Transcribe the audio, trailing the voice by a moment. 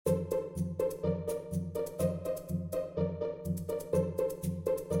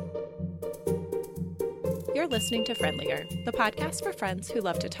You're listening to Friendlier, the podcast for friends who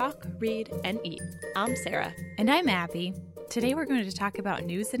love to talk, read, and eat. I'm Sarah. And I'm Abby. Today we're going to talk about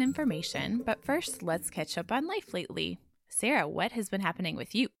news and information, but first let's catch up on life lately. Sarah, what has been happening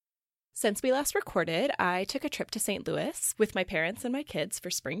with you? Since we last recorded, I took a trip to St. Louis with my parents and my kids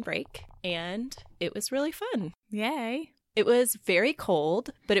for spring break, and it was really fun. Yay. It was very cold,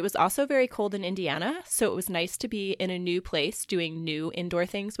 but it was also very cold in Indiana, so it was nice to be in a new place doing new indoor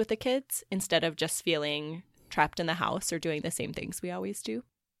things with the kids instead of just feeling trapped in the house or doing the same things we always do.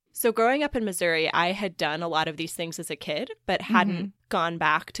 So growing up in Missouri, I had done a lot of these things as a kid, but hadn't gone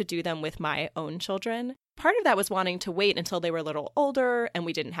back to do them with my own children. Part of that was wanting to wait until they were a little older and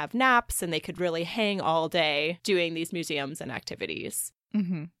we didn't have naps and they could really hang all day doing these museums and activities.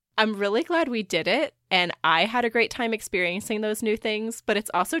 I'm really glad we did it, and I had a great time experiencing those new things, but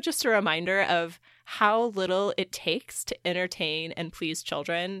it's also just a reminder of how little it takes to entertain and please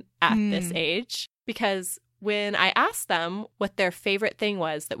children at this age. Because when I asked them what their favorite thing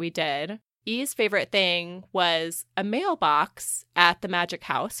was that we did, E's favorite thing was a mailbox at the Magic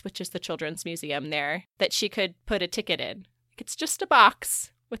House, which is the children's museum there, that she could put a ticket in. It's just a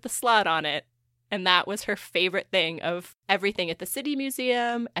box with a slot on it. And that was her favorite thing of everything at the City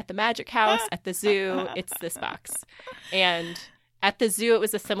Museum, at the Magic House, at the zoo. It's this box. And at the zoo, it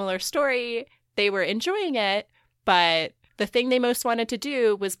was a similar story. They were enjoying it, but the thing they most wanted to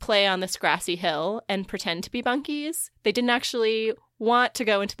do was play on this grassy hill and pretend to be monkeys. They didn't actually want to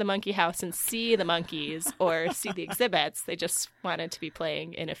go into the monkey house and see the monkeys or see the exhibits. They just wanted to be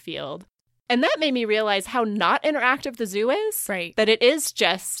playing in a field. And that made me realize how not interactive the zoo is. Right. That it is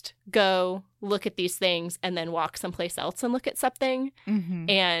just go look at these things and then walk someplace else and look at something.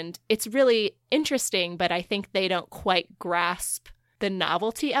 And it's really interesting, but I think they don't quite grasp the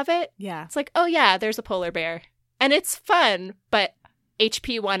novelty of it. Yeah. It's like, oh yeah, there's a polar bear. And it's fun, but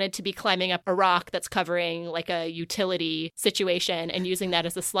HP wanted to be climbing up a rock that's covering like a utility situation and using that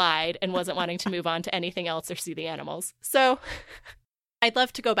as a slide and wasn't wanting to move on to anything else or see the animals. So I'd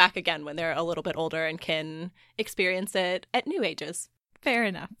love to go back again when they're a little bit older and can experience it at new ages. Fair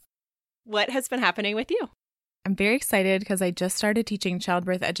enough. What has been happening with you? I'm very excited because I just started teaching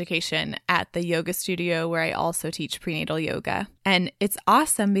childbirth education at the yoga studio where I also teach prenatal yoga. And it's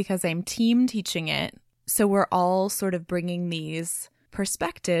awesome because I'm team teaching it. So we're all sort of bringing these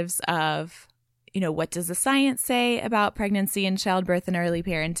perspectives of, you know, what does the science say about pregnancy and childbirth and early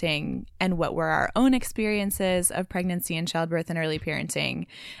parenting, and what were our own experiences of pregnancy and childbirth and early parenting,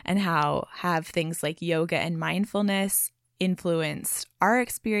 and how have things like yoga and mindfulness influenced our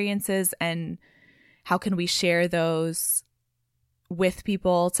experiences, and how can we share those with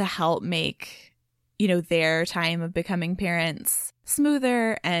people to help make, you know, their time of becoming parents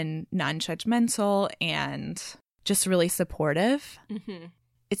smoother and non-judgmental and just really supportive.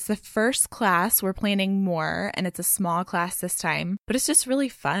 It's the first class. We're planning more, and it's a small class this time, but it's just really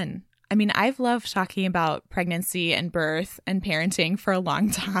fun. I mean, I've loved talking about pregnancy and birth and parenting for a long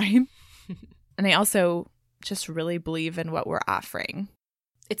time. And I also just really believe in what we're offering.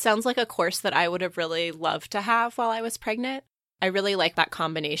 It sounds like a course that I would have really loved to have while I was pregnant. I really like that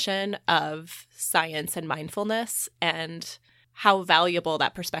combination of science and mindfulness and how valuable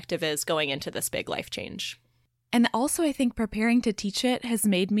that perspective is going into this big life change. And also, I think preparing to teach it has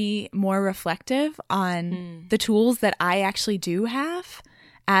made me more reflective on the tools that I actually do have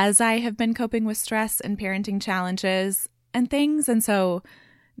as I have been coping with stress and parenting challenges and things. And so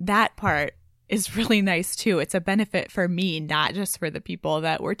that part is really nice, too. It's a benefit for me, not just for the people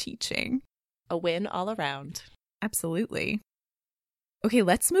that we're teaching. A win all around. Absolutely. Okay,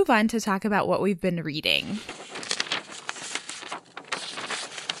 let's move on to talk about what we've been reading.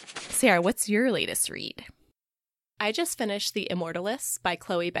 Sarah, what's your latest read? I just finished The Immortalists by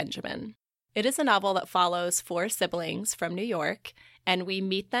Chloe Benjamin. It is a novel that follows 4 siblings from New York, and we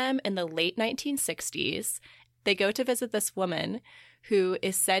meet them in the late 1960s. They go to visit this woman who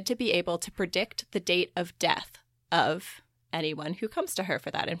is said to be able to predict the date of death of anyone who comes to her for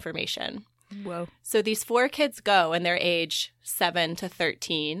that information. Whoa. So these 4 kids go, and they're age 7 to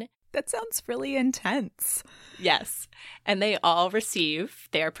 13. That sounds really intense. Yes. And they all receive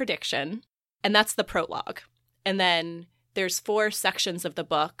their prediction, and that's the prologue. And then there's 4 sections of the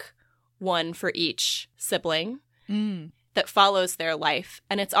book, one for each sibling, that follows their life.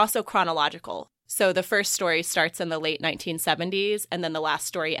 And it's also chronological. So the first story starts in the late 1970s, and then the last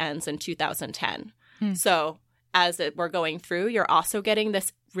story ends in 2010. So as we're going through, you're also getting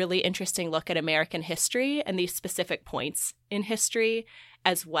this really interesting look at American history and these specific points in history,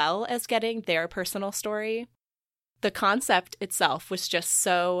 as well as getting their personal story. The concept itself was just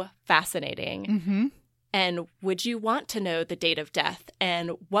so fascinating. And would you want to know the date of death?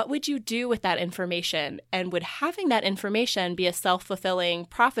 And what would you do with that information? And would having that information be a self-fulfilling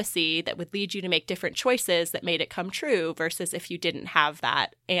prophecy that would lead you to make different choices that made it come true versus if you didn't have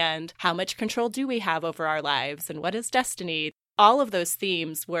that? And how much control do we have over our lives? And what is destiny? All of those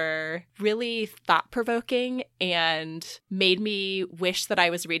themes were really thought-provoking and made me wish that I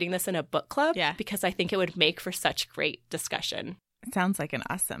was reading this in a book club because I think it would make for such great discussion. It sounds like an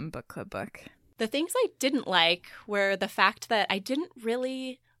awesome book club book. The things I didn't like were the fact that I didn't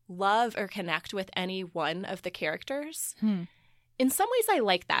really love or connect with any one of the characters. In some ways, I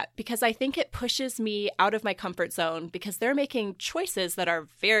like that because I think it pushes me out of my comfort zone because they're making choices that are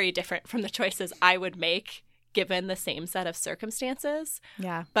very different from the choices I would make given the same set of circumstances.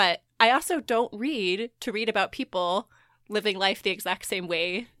 Yeah. But I also don't read to read about people living life the exact same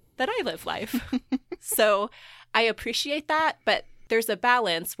way that I live life. So I appreciate that, but there's a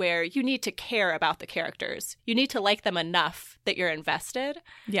balance where you need to care about the characters. You need to like them enough that you're invested.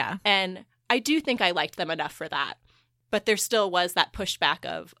 Yeah. And I do think I liked them enough for that. But there still was that pushback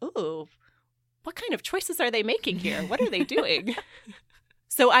of, ooh, what kind of choices are they making here? What are they doing?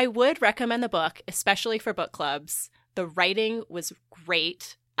 So I would recommend the book, especially for book clubs. The writing was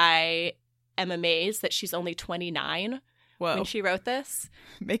great. I am amazed that she's only 29 when she wrote this.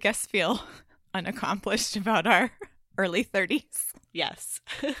 Make us feel unaccomplished about our early 30s. Yes.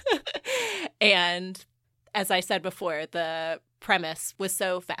 And as I said before, the premise was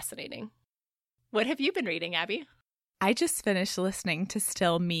so fascinating. What have you been reading, Abby? I just finished listening to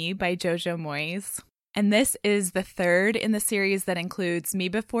Still Me by Jojo Moyes. And this is the third in the series that includes Me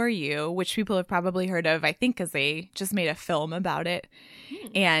Before You, which people have probably heard of, I think, because they just made a film about it,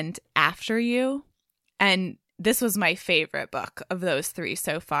 and After You. And this was my favorite book of those three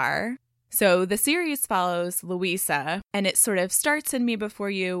so far. So the series follows Louisa, and it sort of starts in Me Before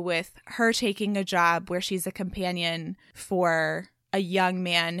You with her taking a job where she's a companion for a young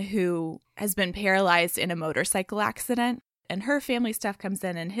man who has been paralyzed in a motorcycle accident. And her family stuff comes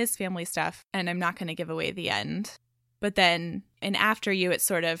in and his family stuff, and I'm not going to give away the end. But then in After You, it's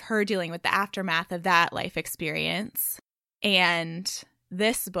sort of her dealing with the aftermath of that life experience. And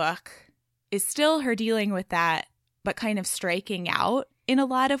this book is still her dealing with that, but kind of striking out in a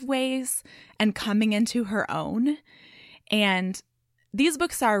lot of ways and coming into her own. And these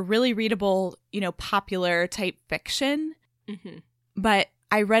books are really readable, popular type fiction. Mm-hmm. But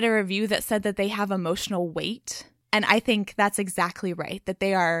I read a review that said that they have emotional weight. And I think that's exactly right, that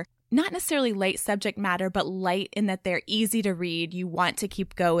they are not necessarily light subject matter, but light in that they're easy to read. You want to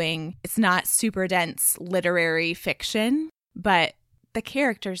keep going. It's not super dense literary fiction, but the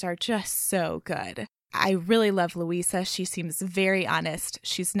characters are just so good. I really love Louisa. She seems very honest.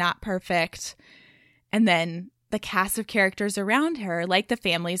 She's not perfect. And then the cast of characters around her, like the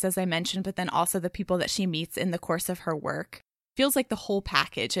families, as I mentioned, but then also the people that she meets in the course of her work, feels like the whole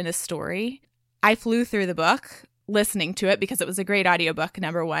package in a story. I flew through the book listening to it because it was a great audiobook,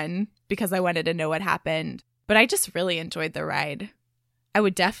 number one, because I wanted to know what happened. But I just really enjoyed the ride. I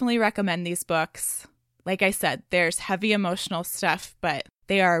would definitely recommend these books. Like I said, there's heavy emotional stuff, but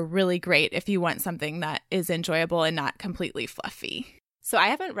they are really great if you want something that is enjoyable and not completely fluffy. So I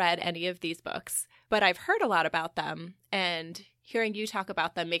haven't read any of these books, but I've heard a lot about them, and hearing you talk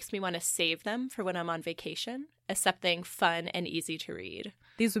about them makes me want to save them for when I'm on vacation as something fun and easy to read.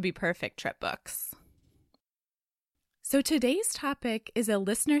 These would be perfect trip books. So today's topic is a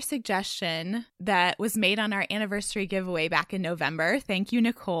listener suggestion that was made on our anniversary giveaway back in November. Thank you,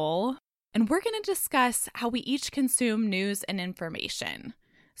 Nicole. And we're going to discuss how we each consume news and information.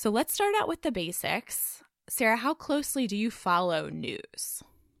 So let's start out with the basics. Sarah, how closely do you follow news?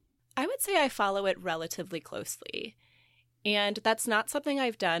 I would say I follow it relatively closely. And that's not something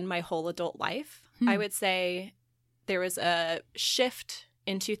I've done my whole adult life. I would say there was a shift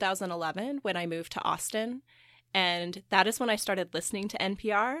in 2011 when I moved to Austin. And that is when I started listening to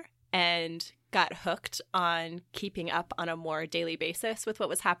NPR and got hooked on keeping up on a more daily basis with what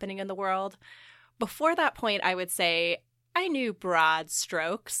was happening in the world. Before that point, I would say I knew broad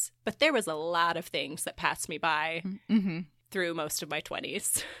strokes, but there was a lot of things that passed me by through most of my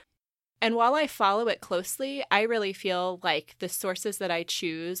 20s. And while I follow it closely, I really feel like the sources that I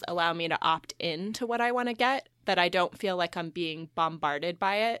choose allow me to opt in to what I want to get, that I don't feel like I'm being bombarded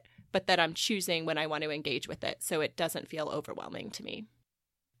by it, but that I'm choosing when I want to engage with it, so it doesn't feel overwhelming to me.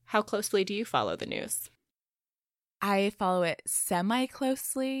 How closely do you follow the news? I follow it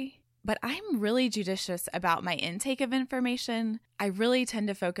semi-closely, but I'm really judicious about my intake of information. I really tend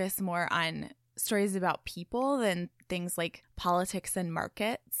to focus more on stories about people than things like politics and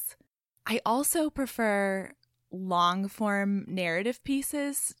markets. I also prefer long-form narrative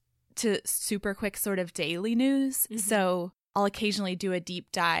pieces to super quick sort of daily news. Mhm. So I'll occasionally do a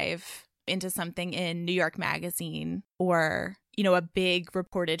deep dive into something in New York Magazine or, you know, a big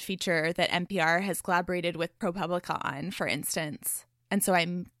reported feature that NPR has collaborated with ProPublica on, for instance. And so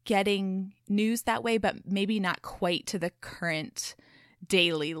I'm getting news that way, but maybe not quite to the current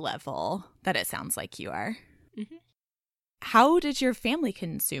daily level that it sounds like you are. Mhm. How did your family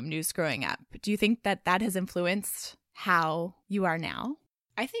consume news growing up? Do you think that that has influenced how you are now?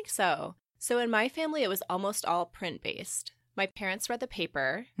 I think so. So in my family, it was almost all print-based. My parents read the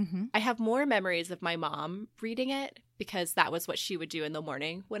paper. Mm-hmm. I have more memories of my mom reading it because that was what she would do in the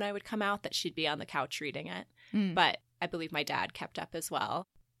morning when I would come out, that she'd be on the couch reading it. But I believe my dad kept up as well.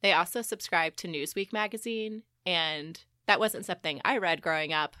 They also subscribed to Newsweek magazine, and that wasn't something I read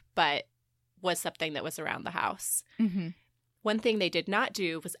growing up, but was something that was around the house. Mm-hmm. One thing they did not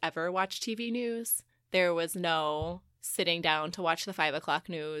do was ever watch TV news. There was no sitting down to watch the 5 o'clock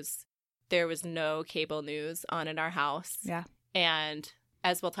news. There was no cable news on in our house. Yeah. And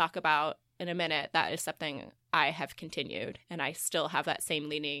as we'll talk about in a minute, that is something I have continued. And I still have that same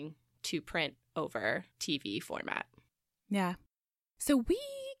leaning to print over TV format. Yeah. So we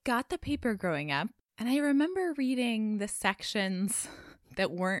got the paper growing up, and I remember reading the sections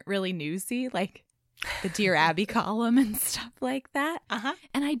that weren't really newsy, like the Dear Abby column and stuff like that. Uh-huh.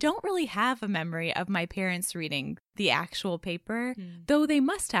 And I don't really have a memory of my parents reading the actual paper, though they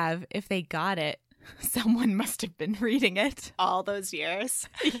must have if they got it. Someone must have been reading it. All those years.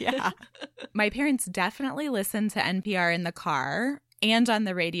 Yeah. My parents definitely listened to NPR in the car and on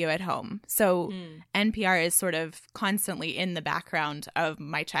the radio at home. So NPR is sort of constantly in the background of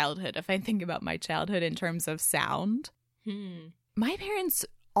my childhood, if I think about my childhood in terms of sound. My parents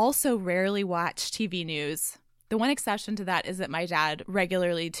also rarely watch TV news. The one exception to that is that my dad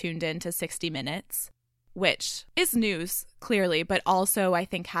regularly tuned in to 60 Minutes, which is news, clearly, but also I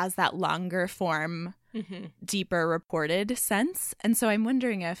think has that longer form, deeper reported sense. And so I'm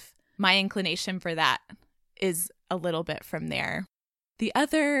wondering if my inclination for that is a little bit from there. The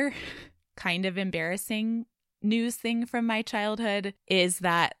other kind of embarrassing news thing from my childhood is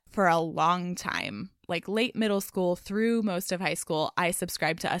that for a long time, like late middle school through most of high school, I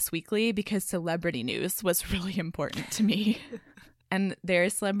subscribed to Us Weekly because celebrity news was really important to me. And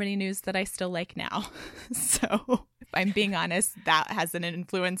there's celebrity news that I still like now. So if I'm being honest, that has an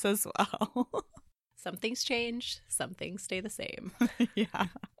influence as well. Some things change, some things stay the same. Yeah.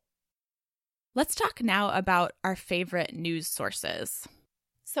 Let's talk now about our favorite news sources.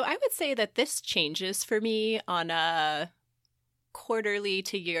 So I would say that this changes for me on a quarterly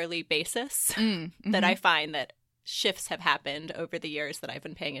to yearly basis. That I find that shifts have happened over the years that I've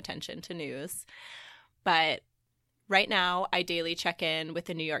been paying attention to news. But right now, I daily check in with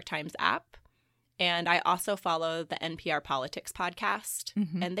the New York Times app. And I also follow the NPR Politics podcast.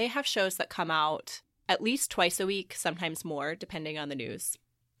 And they have shows that come out at least twice a week, sometimes more, depending on the news.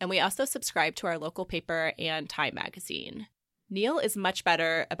 And we also subscribe to our local paper and Time magazine. Neil is much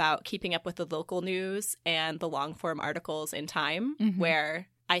better about keeping up with the local news and the long-form articles in Time, where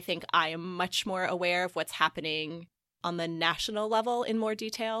I think I am much more aware of what's happening on the national level in more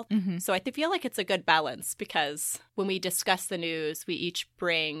detail. So I feel like it's a good balance because when we discuss the news, we each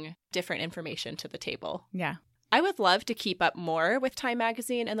bring different information to the table. Yeah. I would love to keep up more with Time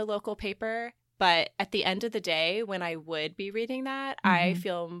magazine and the local paper. But at the end of the day, when I would be reading that, I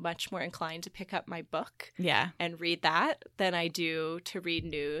feel much more inclined to pick up my book and read that than I do to read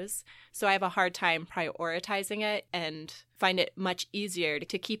news. So I have a hard time prioritizing it and find it much easier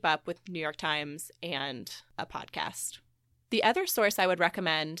to keep up with New York Times and a podcast. The other source I would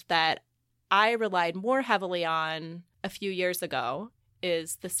recommend that I relied more heavily on a few years ago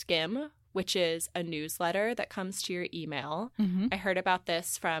is The Skim, which is a newsletter that comes to your email. I heard about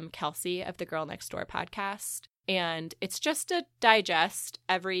this from Kelsey of the Girl Next Door podcast. And it's just a digest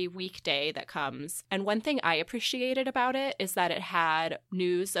every weekday that comes. And one thing I appreciated about it is that it had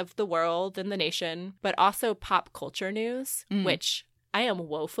news of the world and the nation, but also pop culture news, which I am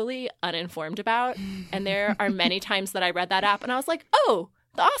woefully uninformed about. And there are many times that I read that app and I was like, oh,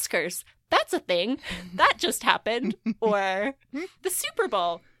 the Oscars, that's a thing. That just happened. Or the Super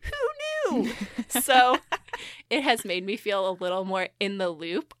Bowl. Who knew? So it has made me feel a little more in the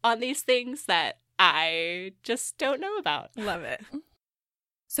loop on these things that I just don't know about. Love it.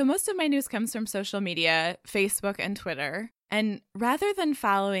 So most of my news comes from social media, Facebook and Twitter. And rather than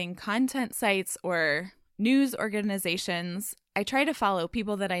following content sites or news organizations, I try to follow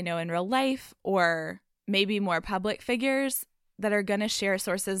people that I know in real life or maybe more public figures that are going to share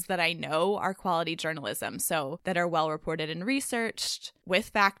sources that I know are quality journalism, so that are well reported and researched with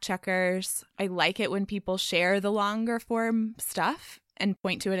fact checkers. I like it when people share the longer form stuff and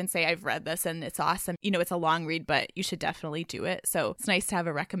point to it and say, I've read this and it's awesome. You know, it's a long read, but you should definitely do it. So it's nice to have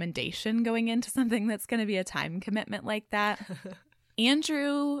a recommendation going into something that's going to be a time commitment like that.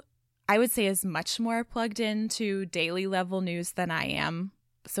 Andrew, I would say, is much more plugged into daily level news than I am.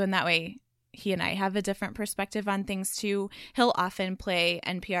 So in that way, he and I have a different perspective on things too. He'll often play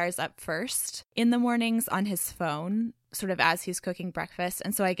NPR's Up First in the mornings on his phone, sort of as he's cooking breakfast.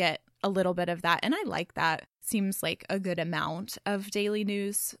 And so I get a little bit of that. And I like that. Seems like a good amount of daily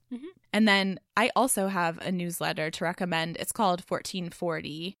news. Mm-hmm. And then I also have a newsletter to recommend. It's called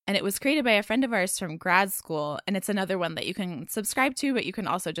 1440. And it was created by a friend of ours from grad school. And it's another one that you can subscribe to, but you can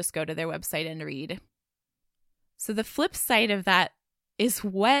also just go to their website and read. So the flip side of that is,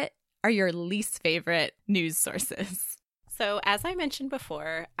 what are your least favorite news sources? So as I mentioned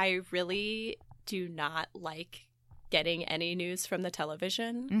before, I really do not like getting any news from the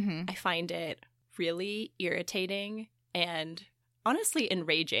television. Mm-hmm. I find it really irritating and honestly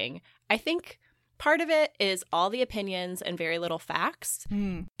enraging. I think part of it is all the opinions and very little facts,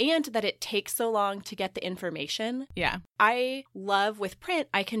 and that it takes so long to get the information. Yeah. I love with print,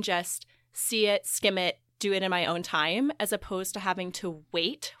 I can just see it, skim it, do it in my own time, as opposed to having to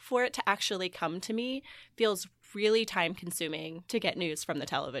wait for it to actually come to me. Feels really time consuming to get news from the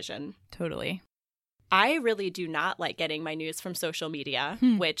television. Totally. I really do not like getting my news from social media,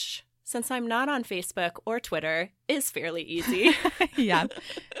 which, since I'm not on Facebook or Twitter, is fairly easy. Yeah.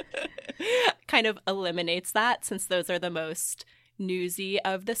 Kind of eliminates that, since those are the most newsy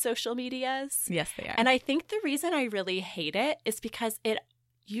of the social medias. Yes, they are. And I think the reason I really hate it is because it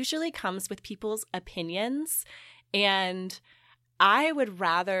usually comes with people's opinions, and I would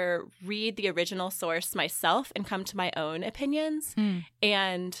rather read the original source myself and come to my own opinions.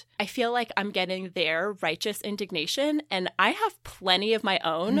 And I feel like I'm getting their righteous indignation, and I have plenty of my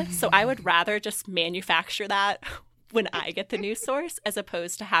own. So I would rather just manufacture that when I get the news source, as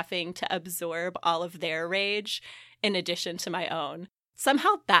opposed to having to absorb all of their rage in addition to my own.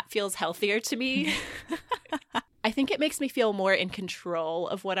 Somehow that feels healthier to me. I think it makes me feel more in control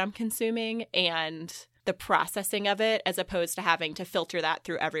of what I'm consuming and the processing of it, as opposed to having to filter that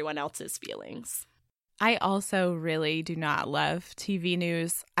through everyone else's feelings. I also really do not love TV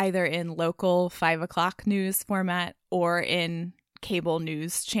news, either in local 5 o'clock news format or in cable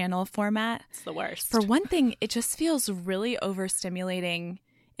news channel format. It's the worst. For one thing, it just feels really overstimulating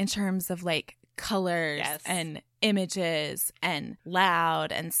in terms of like colors and images and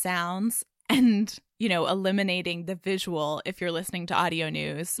loud and sounds. And, you know, eliminating the visual if you're listening to audio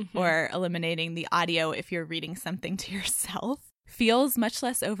news, or eliminating the audio if you're reading something to yourself feels much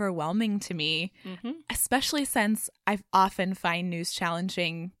less overwhelming to me, especially since I often find news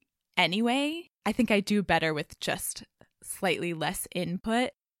challenging anyway. I think I do better with just slightly less input.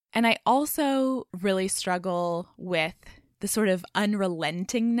 And I also really struggle with the sort of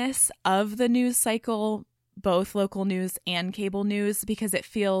unrelentingness of the news cycle, both local news and cable news, because it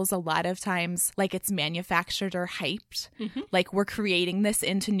feels a lot of times like it's manufactured or hyped. Like we're creating this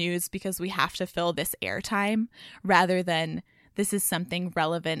into news because we have to fill this airtime, rather than this is something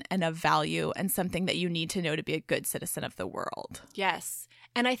relevant and of value and something that you need to know to be a good citizen of the world. Yes.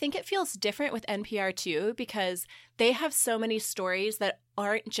 And I think it feels different with NPR too, because they have so many stories that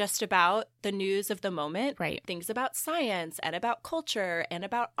aren't just about the news of the moment. Right. Things about science and about culture and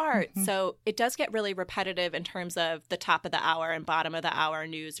about art. So it does get really repetitive in terms of the top of the hour and bottom of the hour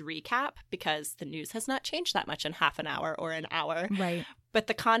news recap, because the news has not changed that much in half an hour or an hour. Right. But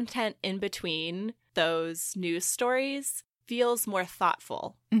the content in between those news stories feels more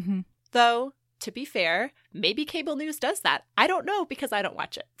thoughtful. Though, to be fair, maybe cable news does that. I don't know, because I don't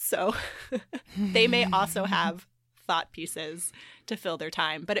watch it. So they may also have thought pieces to fill their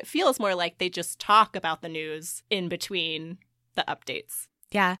time. But it feels more like they just talk about the news in between the updates.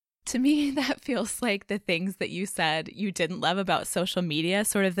 Yeah. To me, that feels like the things that you said you didn't love about social media,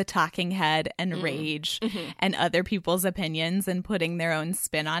 sort of the talking head and rage and other people's opinions and putting their own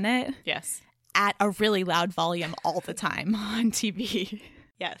spin on it. Yes. At a really loud volume all the time on TV.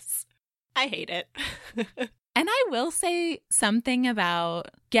 Yes. I hate it. And I will say something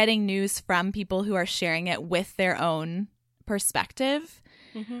about getting news from people who are sharing it with their own perspective.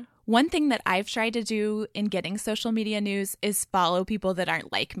 One thing that I've tried to do in getting social media news is follow people that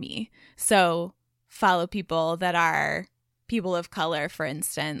aren't like me. So follow people that are people of color, for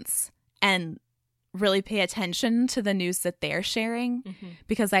instance, and really pay attention to the news that they're sharing.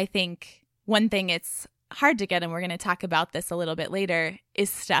 Because I think one thing it's hard to get, and we're going to talk about this a little bit later, is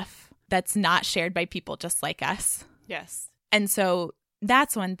stuff that's not shared by people just like us. Yes. And so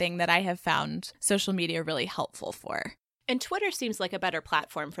that's one thing that I have found social media really helpful for. And Twitter seems like a better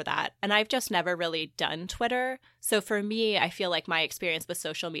platform for that. And I've just never really done Twitter. So for me, I feel like my experience with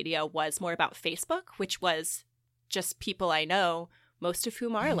social media was more about Facebook, which was just people I know, most of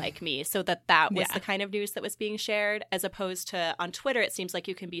whom are like me. So that was the kind of news that was being shared, as opposed to on Twitter, it seems like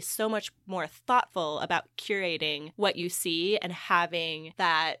you can be so much more thoughtful about curating what you see and having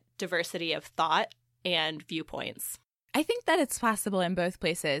that diversity of thought and viewpoints. I think that it's possible in both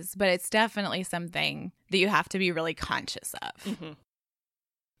places, but it's definitely something that you have to be really conscious of. Mm-hmm.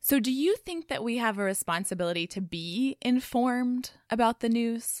 So do you think that we have a responsibility to be informed about the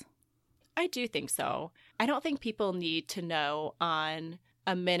news? I do think so. I don't think people need to know on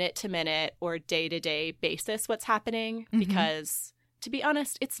a minute-to-minute or day-to-day basis what's happening because, to be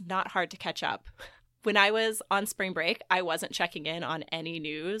honest, it's not hard to catch up. When I was on spring break, I wasn't checking in on any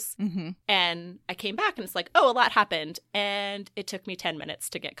news. And I came back and it's like, oh, a lot happened. And it took me 10 minutes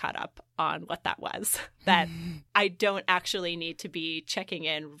to get caught up on what that was. That I don't actually need to be checking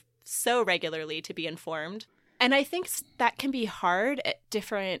in so regularly to be informed. And I think that can be hard at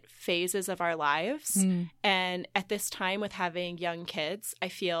different phases of our lives. And at this time with having young kids, I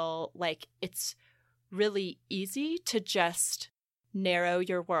feel like it's really easy to just narrow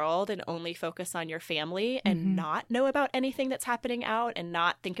your world and only focus on your family and not know about anything that's happening out and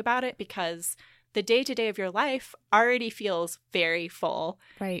not think about it because the day-to-day of your life already feels very full.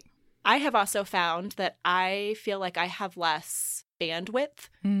 Right. I have also found that I feel like I have less bandwidth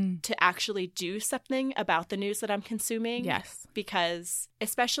to actually do something about the news that I'm consuming. Yes. Because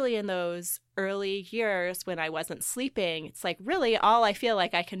especially in those early years when I wasn't sleeping, it's like really all I feel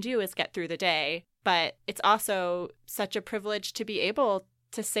like I can do is get through the day. But it's also such a privilege to be able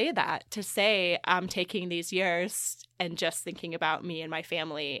to say that, to say I'm taking these years and just thinking about me and my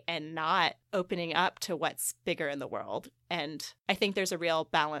family and not opening up to what's bigger in the world. And I think there's a real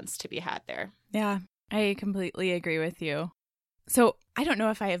balance to be had there. Yeah, I completely agree with you. So I don't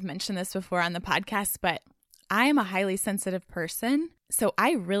know if I have mentioned this before on the podcast, but I am a highly sensitive person. So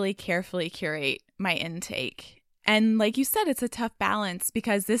I really carefully curate my intake. And like you said, it's a tough balance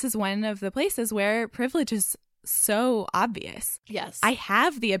because this is one of the places where privilege is so obvious. Yes. I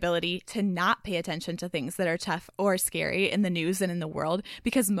have the ability to not pay attention to things that are tough or scary in the news and in the world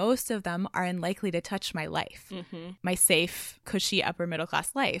because most of them are unlikely to touch my life, my safe, cushy, upper middle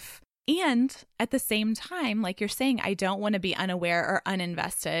class life. And at the same time, like you're saying, I don't want to be unaware or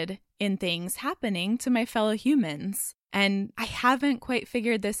uninvested in things happening to my fellow humans. And I haven't quite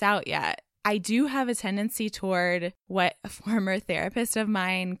figured this out yet. I do have a tendency toward what a former therapist of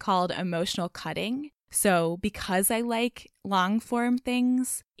mine called emotional cutting. So because I like long form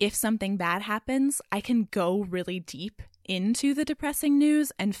things, if something bad happens, I can go really deep into the depressing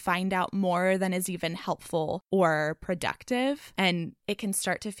news and find out more than is even helpful or productive. And it can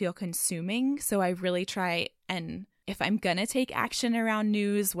start to feel consuming. So I really try, and if I'm going to take action around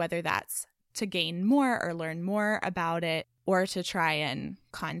news, whether that's to gain more or learn more about it, or to try and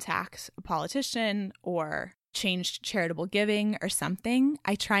contact a politician or change charitable giving or something,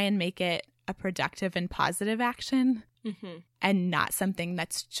 I try and make it a productive and positive action and not something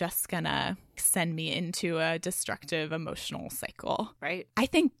that's just gonna send me into a destructive emotional cycle. Right. I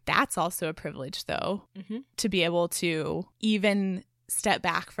think that's also a privilege, though, to be able to even step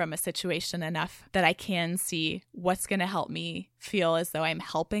back from a situation enough that I can see what's going to help me feel as though I'm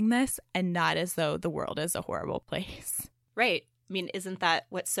helping this and not as though the world is a horrible place. Right. I mean, isn't that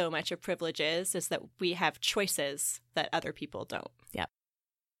what so much of privilege is that we have choices that other people don't? Yep.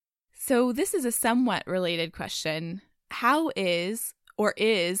 So this is a somewhat related question. How is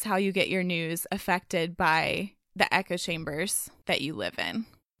how you get your news affected by the echo chambers that you live in?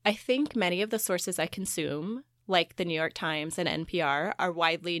 I think many of the sources I consume, like the New York Times and NPR, are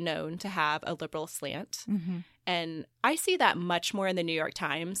widely known to have a liberal slant. And I see that much more in the New York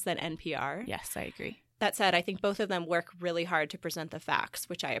Times than NPR. Yes, I agree. That said, I think both of them work really hard to present the facts,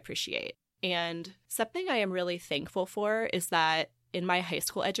 which I appreciate. And something I am really thankful for is that in my high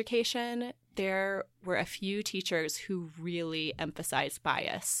school education, there were a few teachers who really emphasized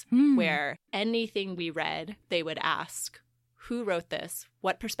bias, where anything we read, they would ask, who wrote this?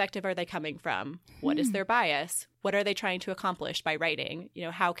 What perspective are they coming from? What is their bias? What are they trying to accomplish by writing? You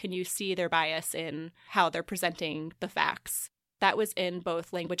know, how can you see their bias in how they're presenting the facts? That was in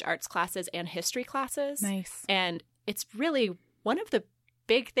both language arts classes and history classes. Nice. And it's really one of the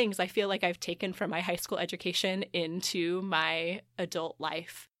big things I feel like I've taken from my high school education into my adult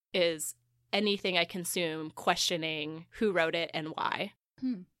life is anything I consume questioning who wrote it and why.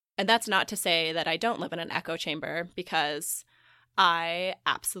 And that's not to say that I don't live in an echo chamber, because I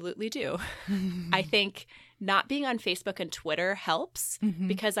absolutely do. I think not being on Facebook and Twitter helps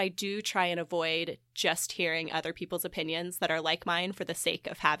because I do try and avoid just hearing other people's opinions that are like mine for the sake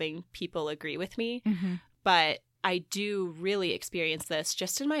of having people agree with me. But I do really experience this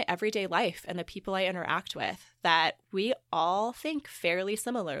just in my everyday life and the people I interact with, that we all think fairly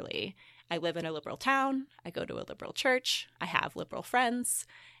similarly. I live in a liberal town. I go to a liberal church. I have liberal friends.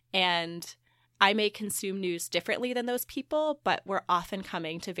 And I may consume news differently than those people, but we're often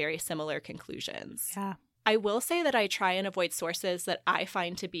coming to very similar conclusions. Yeah. I will say that I try and avoid sources that I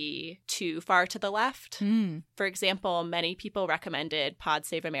find to be too far to the left. For example, many people recommended Pod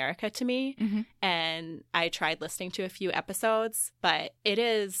Save America to me, and I tried listening to a few episodes, but it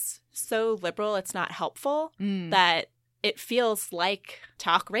is so liberal, it's not helpful, that it feels like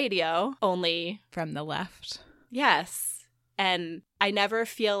talk radio, only from the left. Yes. And I never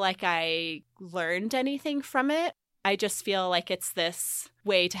feel like I learned anything from it. I just feel like it's this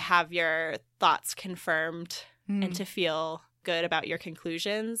way to have your thoughts confirmed and to feel good about your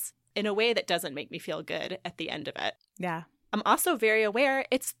conclusions in a way that doesn't make me feel good at the end of it. Yeah. I'm also very aware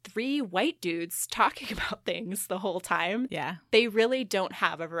it's 3 white dudes talking about things the whole time. Yeah. They really don't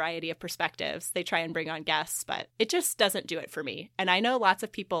have a variety of perspectives. They try and bring on guests, but it just doesn't do it for me. And I know lots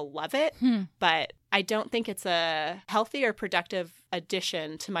of people love it, but I don't think it's a healthy or productive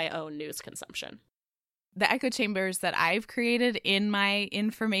addition to my own news consumption. The echo chambers that I've created in my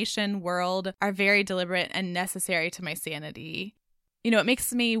information world are very deliberate and necessary to my sanity. You know, it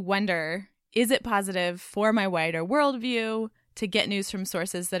makes me wonder, is it positive for my wider worldview to get news from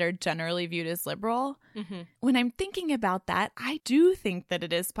sources that are generally viewed as liberal? When I'm thinking about that, I do think that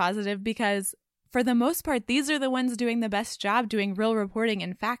it is positive because, for the most part, these are the ones doing the best job doing real reporting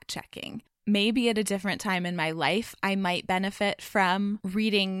and fact-checking. Maybe at a different time in my life, I might benefit from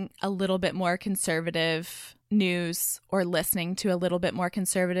reading a little bit more conservative news or listening to a little bit more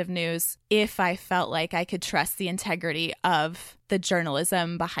conservative news if I felt like I could trust the integrity of the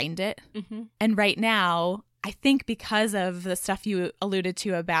journalism behind it. And right now, I think because of the stuff you alluded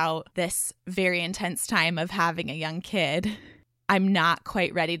to about this very intense time of having a young kid, I'm not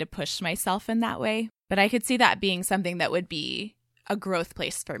quite ready to push myself in that way. But I could see that being something that would be a growth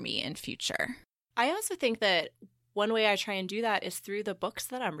place for me in future. I also think that one way I try and do that is through the books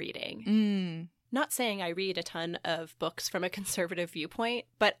that I'm reading. Not saying I read a ton of books from a conservative viewpoint,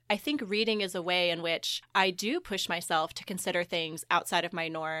 but I think reading is a way in which I do push myself to consider things outside of my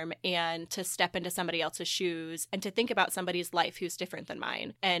norm and to step into somebody else's shoes and to think about somebody's life who's different than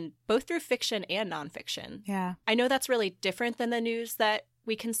mine, and both through fiction and nonfiction. Yeah. I know that's really different than the news that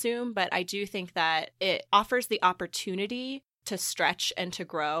we consume, but I do think that it offers the opportunity to stretch and to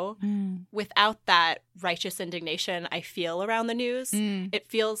grow without that righteous indignation I feel around the news. It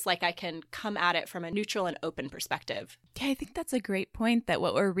feels like I can come at it from a neutral and open perspective. Yeah, I think that's a great point, that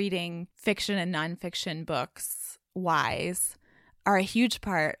what we're reading, fiction and nonfiction books wise, are a huge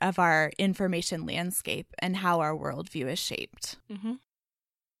part of our information landscape and how our worldview is shaped.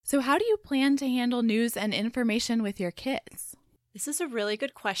 So how do you plan to handle news and information with your kids? This is a really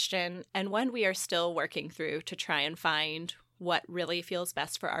good question, and one we are still working through to try and find what really feels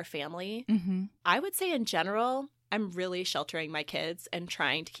best for our family. I would say in general, I'm really sheltering my kids and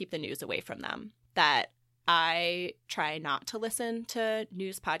trying to keep the news away from them. That I try not to listen to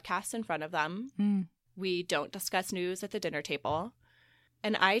news podcasts in front of them. We don't discuss news at the dinner table.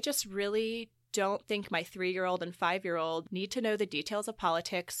 And I just really don't think my 3-year-old and 5-year-old need to know the details of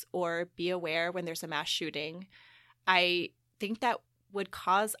politics or be aware when there's a mass shooting. I think that would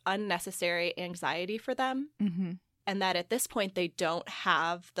cause unnecessary anxiety for them. And that at this point, they don't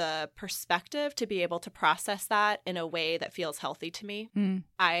have the perspective to be able to process that in a way that feels healthy to me.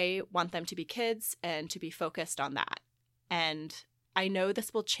 I want them to be kids and to be focused on that. And I know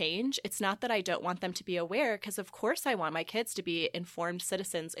this will change. It's not that I don't want them to be aware, because of course I want my kids to be informed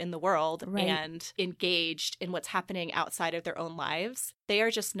citizens in the world and engaged in what's happening outside of their own lives. They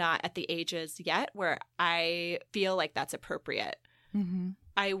are just not at the ages yet where I feel like that's appropriate.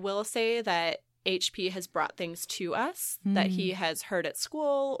 I will say that HP has brought things to us that he has heard at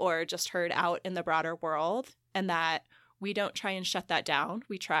school or just heard out in the broader world, and that we don't try and shut that down.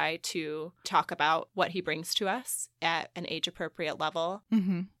 We try to talk about what he brings to us at an age-appropriate level.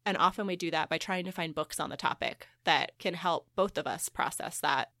 And often we do that by trying to find books on the topic that can help both of us process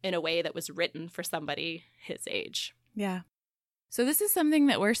that in a way that was written for somebody his age. Yeah. So this is something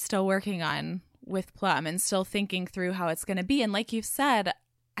that we're still working on with Plum and still thinking through how it's going to be. And like you've said,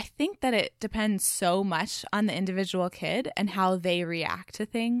 I think that it depends so much on the individual kid and how they react to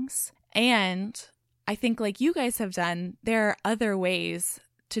things. And I think, like you guys have done, there are other ways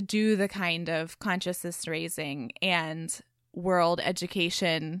to do the kind of consciousness raising and world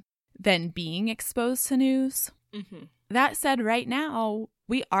education than being exposed to news. Mm-hmm. That said, right now,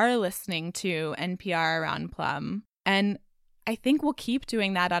 we are listening to NPR around Plum, and I think we'll keep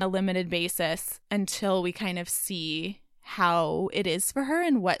doing that on a limited basis until we kind of see how it is for her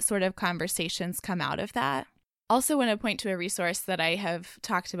and what sort of conversations come out of that. Also want to point to a resource that I have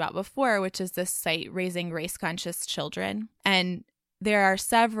talked about before, which is this site, Raising Race-Conscious Children. And there are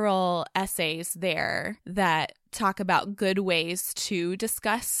several essays there that talk about good ways to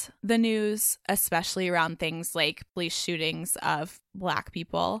discuss the news, especially around things like police shootings of Black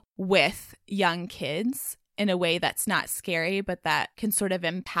people with young kids in a way that's not scary, but that can sort of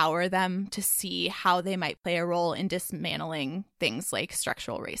empower them to see how they might play a role in dismantling things like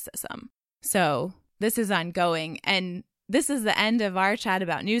structural racism. So this is ongoing, and this is the end of our chat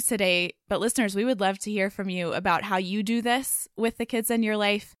about news today. But listeners, we would love to hear from you about how you do this with the kids in your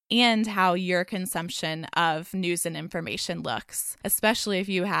life and how your consumption of news and information looks, especially if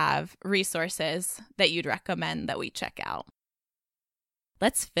you have resources that you'd recommend that we check out.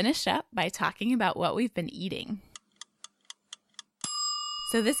 Let's finish up by talking about what we've been eating.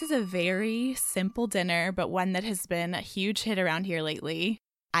 So this is a very simple dinner, but one that has been a huge hit around here lately.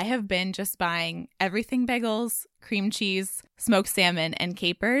 I have been just buying everything bagels, cream cheese, smoked salmon, and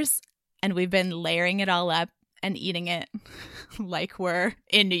capers, and we've been layering it all up and eating it like we're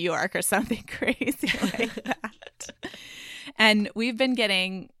in New York or something crazy like that. And we've been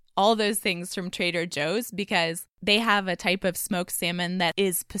getting all those things from Trader Joe's because they have a type of smoked salmon that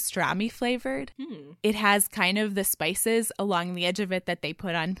is pastrami flavored. It has kind of the spices along the edge of it that they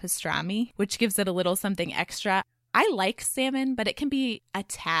put on pastrami, which gives it a little something extra. I like salmon, but it can be a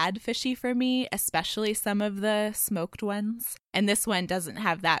tad fishy for me, especially some of the smoked ones. And this one doesn't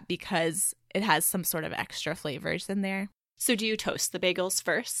have that because it has some sort of extra flavors in there. So do you toast the bagels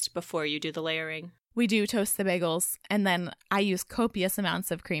first before you do the layering? We do toast the bagels, and then I use copious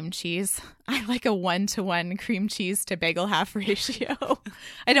amounts of cream cheese. I like a 1-to-1 cream cheese to bagel half ratio.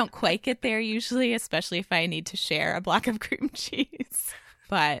 I don't quite get there usually, especially if I need to share a block of cream cheese.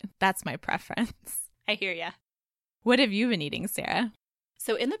 But that's my preference. I hear ya. What have you been eating, Sarah?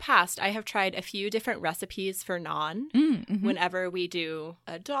 So in the past, I have tried a few different recipes for naan. Whenever we do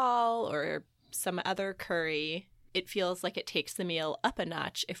a dal or some other curry, it feels like it takes the meal up a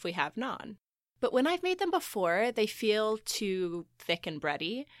notch if we have naan. But when I've made them before, they feel too thick and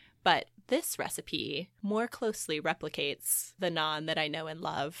bready. But this recipe more closely replicates the naan that I know and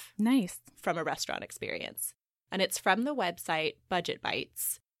love. Nice. From a restaurant experience. And it's from the website Budget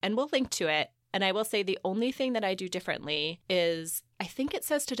Bites. And we'll link to it. And I will say the only thing that I do differently is I think it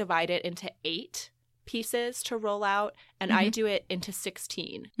says to divide it into 8 pieces to roll out, and I do it into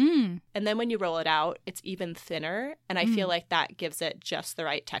 16. And then when you roll it out, it's even thinner, and I feel like that gives it just the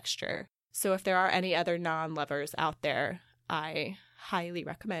right texture. So if there are any other naan lovers out there, I highly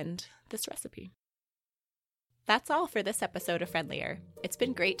recommend this recipe. That's all for this episode of Friendlier. It's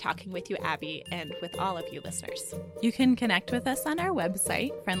been great talking with you, Abby, and with all of you listeners. You can connect with us on our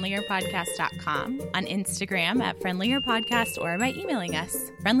website, friendlierpodcast.com, on Instagram at friendlierpodcast, or by emailing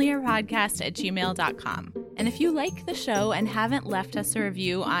us, friendlierpodcast@gmail.com. And if you like the show and haven't left us a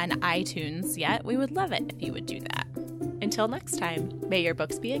review on iTunes yet, we would love it if you would do that. Until next time, may your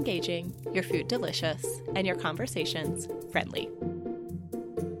books be engaging, your food delicious, and your conversations friendly.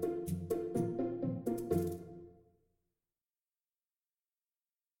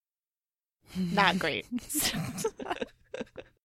 Not great.